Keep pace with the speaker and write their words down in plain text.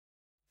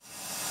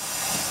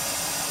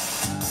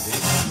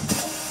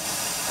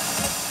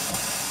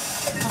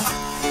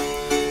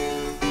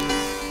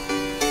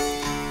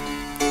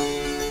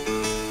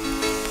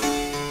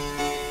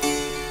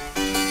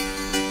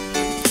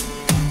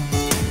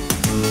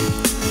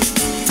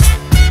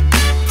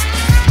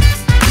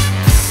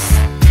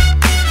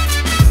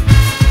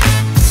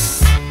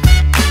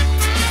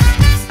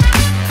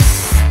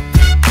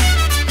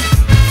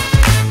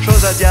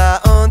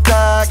Jahr und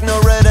Tag nur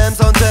Rhythms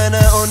und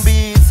Töne und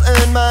Beats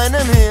in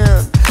meinem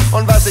Hirn.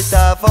 Und was ich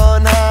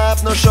davon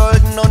hab, nur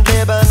Schulden und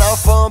Leben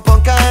auf Pump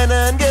und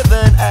keinen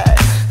Gewinn, ey.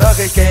 Doch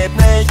ich geb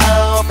nicht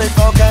auf, ich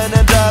brauch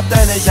keinen Job,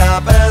 denn ich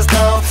hab es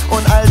drauf.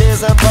 Und all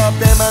diesen Pop,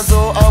 den man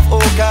so auf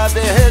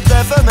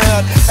OKW-Hits-FM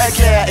hört,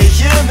 erklär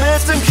ich hier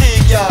mit dem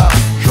Krieg, ja.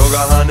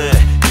 Sugar honey,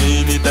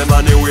 we need the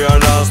money, we are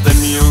lost in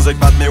music,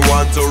 but me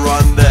want to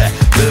run the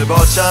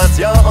Billboard Charts,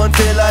 ja und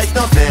vielleicht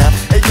noch mehr.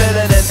 Ich will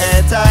in den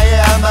Äther,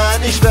 ja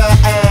Mann, ich schwör,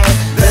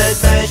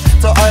 Wählt mich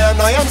zu eurem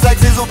neuen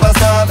sexy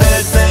Superstar.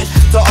 Wählt mich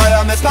zu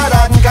eurem mit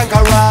Paraden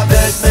Kankara.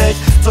 Wählt mich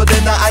zu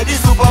den ID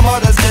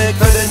Supermodels krieg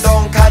für den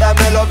Don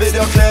Caramello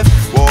Videoclip.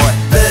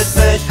 Wählt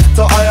mich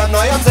zu eurem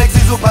neuen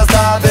sexy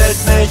Superstar. Wählt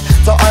mich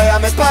zu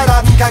eurem mit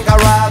Paraden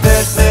Kankara.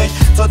 Wählt mich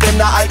zu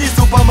den ID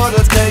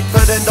Supermodels krieg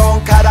für den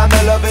Don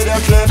Caramello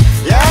Videoclip.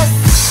 Yes!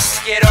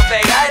 Quiero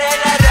pegar en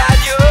la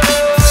radio,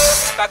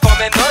 pa'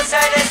 comernos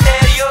en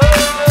estéreo,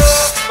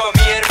 con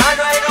mi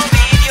hermano en un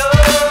vídeo,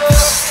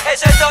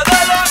 eso es todo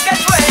lo que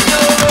sueño.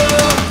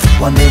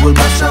 One day we'll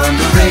bash on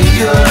the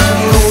radio,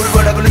 the whole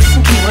world will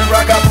listen to when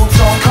Raggabund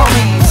song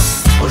coming.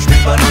 Und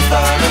spielt man uns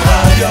dann im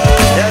Radio,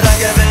 ja dann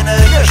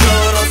gewinnen wir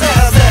schon unsere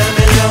erste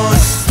Million.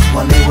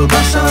 One day we'll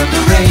bash on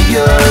the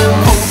radio,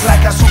 pose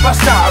like a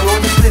superstar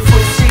on the split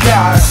with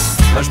cigars.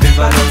 Dann spielt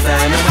man uns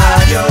dann im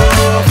Radio.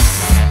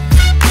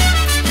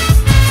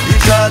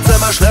 Charts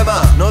immer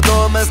schlimmer, nur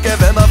dummes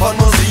Gewimmer von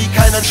Musik,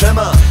 keinen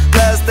Schimmer.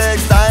 Plastic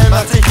Style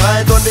macht sich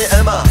breit und wie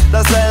immer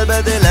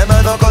dasselbe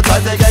Dilemma, doch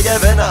kurzzeitiger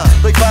Gewinner.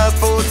 Durch Fast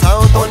Food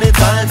Sound und die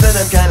Zahlen sind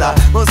im Keller.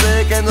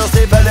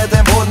 Musikindustrie verliert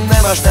den Boden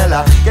immer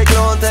schneller.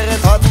 Geklonte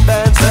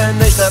Retortenbands sind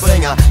nicht der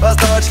Bringer. Was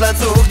Deutschland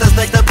sucht, ist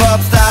nicht den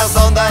Popstar,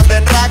 sondern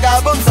den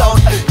Raggabund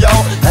Sound. Yo,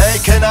 hey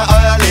Kinder,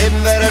 euer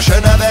Leben wäre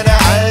schöner, wenn ihr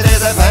all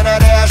diese Penner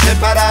der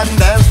Shitparaden,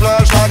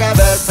 Dancefloor, Schlager,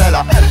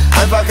 Bestseller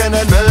einfach in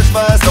den Müll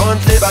schmeißt und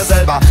lieber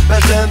selber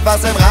bestimmt,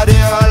 was im Radio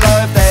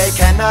läuft. Ey,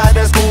 Kenner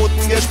des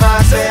guten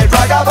Geschmacks wählt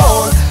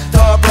Raggabund.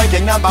 Top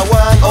Ranking Number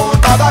 1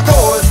 und Baba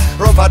Cool.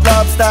 Rupert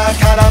Lobster,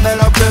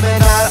 Caramello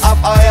Criminal auf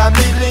eurem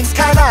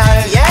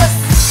Lieblingskanal. Yes!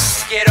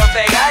 Quiero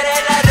pegar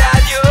en la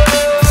radio,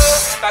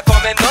 pa'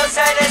 comernos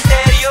en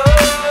estéreo,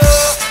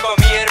 con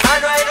mi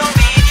hermano en un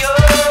vídeo,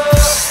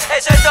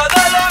 eso es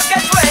todo lo que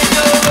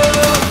sueño.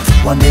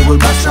 One day we'll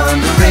bash on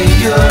the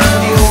radio,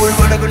 the whole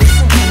world will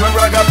listen to when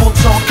Raggabund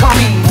song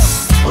coming.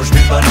 Und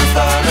spielt man uns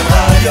dann im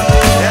Radio,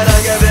 ja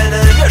dann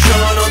gewinnen wir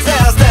schon unsere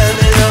erste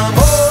Million.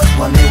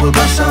 One day we'll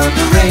bash on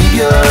the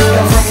radio,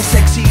 and from you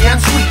sexy and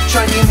sweet,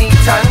 join you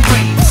meet and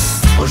greet.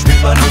 Und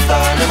spielt man uns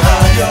dann im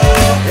Radio,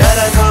 ja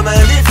dann kommen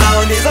die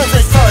Frauen, die sonst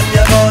nichts von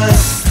mir wollen.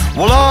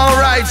 Well,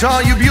 alright,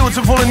 all you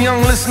beautiful and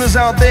young listeners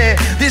out there,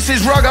 this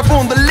is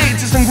Raggabund, the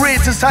latest and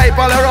greatest hype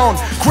all around.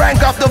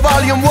 Crank up the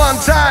volume one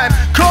time,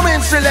 come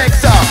in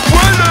selector,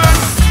 well done.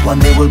 One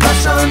day we'll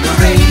bash on the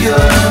radio,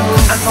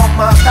 and not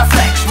Master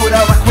Flex would I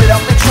rock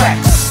without the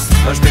tracks.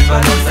 Dann spielt man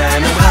uns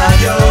dann im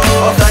Radio,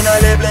 auf deiner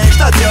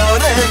Lieblingsstation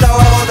in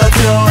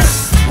Dauerrotation.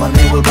 One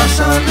day we'll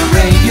bash on the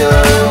radio,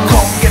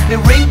 come get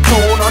the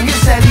ringtone on your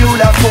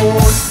cellular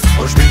phone.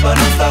 Und spielt man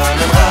uns dann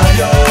im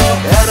Radio,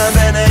 ja dann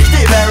bin ich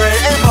die very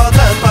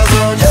important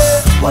Person,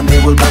 yeah. One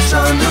day we'll bash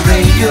on the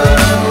radio,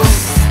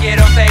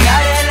 Quiero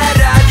pegar en la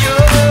radio,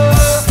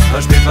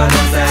 dann spielt man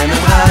uns dann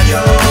im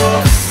Radio,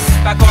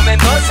 pa'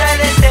 comernos en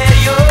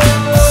estéreo,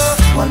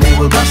 one day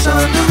we'll bash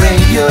on the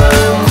radio,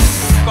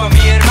 con mi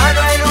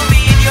hermano en un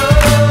vídeo,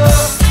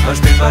 dann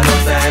spielt man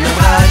uns dann im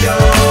Radio,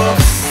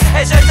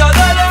 eso es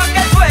todo lo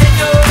que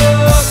sueño.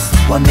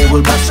 one day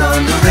we'll bash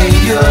on the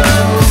radio,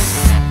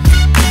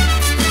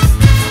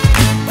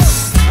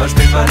 dann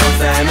spielt man uns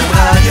dann im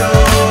Radio,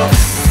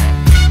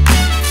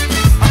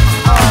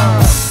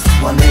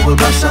 one day we'll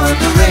bash on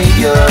the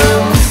radio,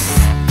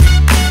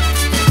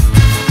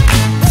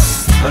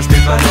 dann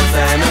spielt man uns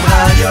dann im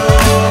Radio.